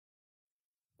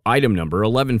Item number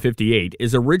 1158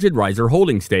 is a rigid riser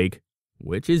holding stake,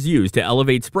 which is used to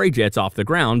elevate spray jets off the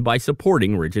ground by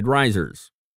supporting rigid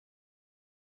risers.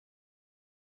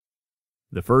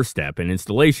 The first step in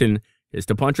installation is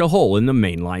to punch a hole in the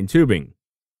mainline tubing.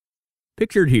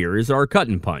 Pictured here is our cut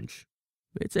and punch.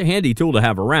 It's a handy tool to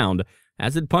have around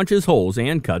as it punches holes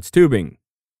and cuts tubing.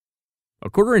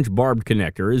 A 1/4-inch barbed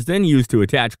connector is then used to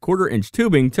attach 1/4-inch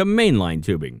tubing to mainline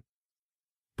tubing.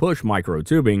 Push micro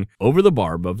tubing over the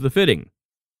barb of the fitting.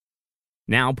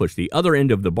 Now push the other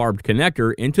end of the barbed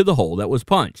connector into the hole that was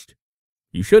punched.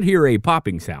 You should hear a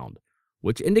popping sound,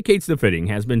 which indicates the fitting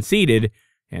has been seated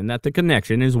and that the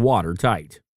connection is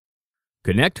watertight.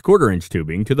 Connect 1/4-inch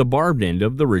tubing to the barbed end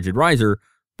of the rigid riser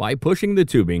by pushing the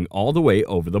tubing all the way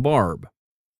over the barb.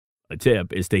 A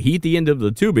tip is to heat the end of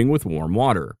the tubing with warm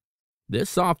water. This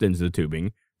softens the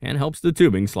tubing and helps the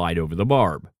tubing slide over the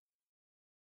barb.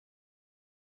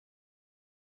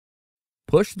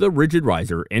 Push the rigid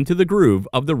riser into the groove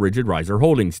of the rigid riser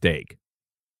holding stake.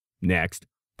 Next,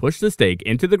 push the stake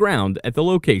into the ground at the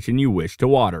location you wish to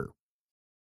water.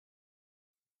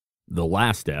 The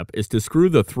last step is to screw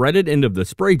the threaded end of the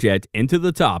spray jet into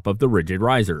the top of the rigid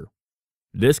riser.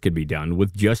 This can be done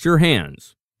with just your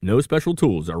hands. No special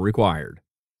tools are required.